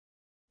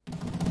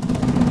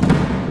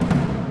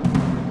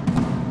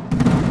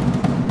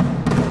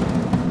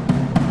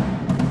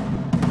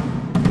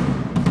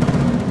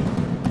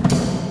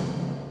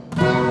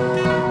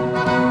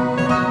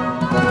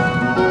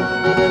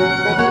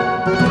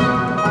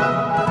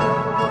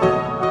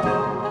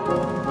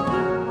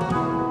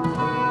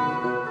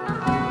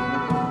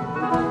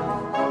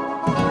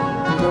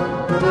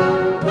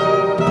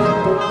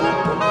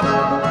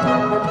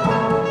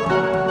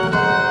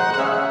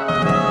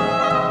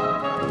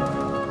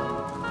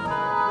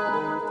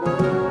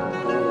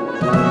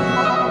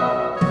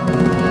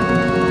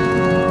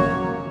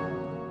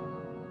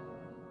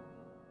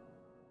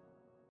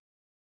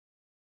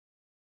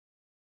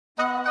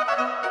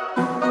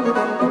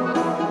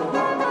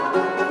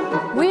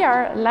We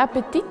are La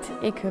Petite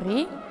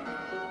Écurie,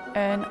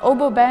 an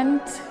oboe band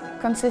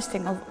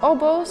consisting of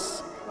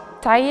oboes,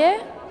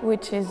 taille,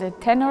 which is a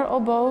tenor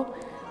oboe,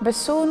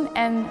 bassoon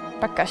and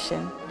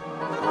percussion.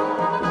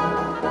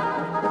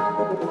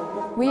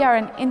 We are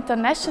an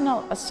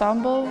international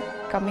ensemble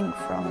coming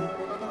from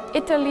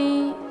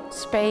Italy,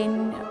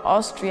 Spain,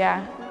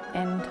 Austria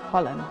and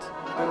Holland.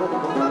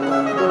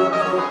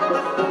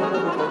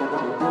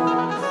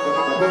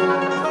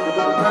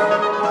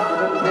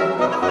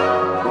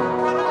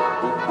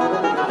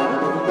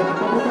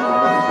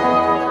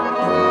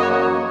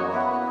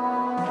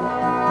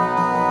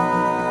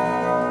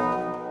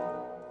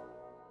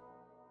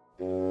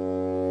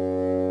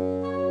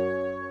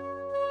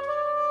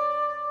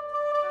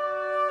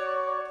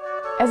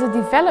 As a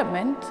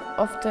development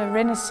of the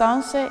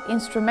Renaissance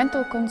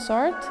instrumental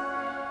consort,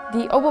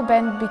 the oboe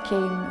band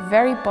became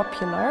very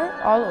popular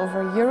all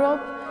over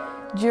Europe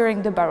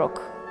during the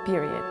Baroque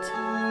period.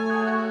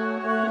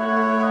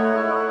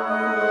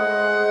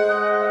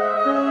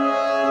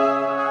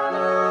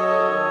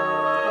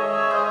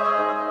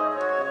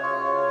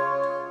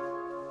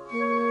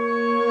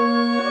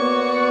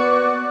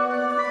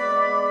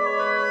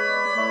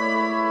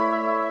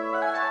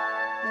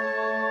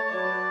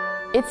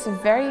 It's a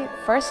very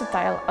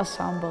versatile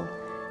ensemble.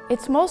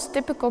 Its most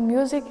typical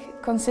music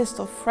consists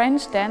of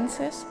French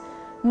dances,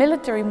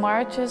 military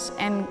marches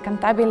and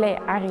cantabile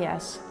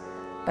arias,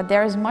 but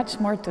there is much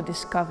more to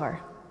discover.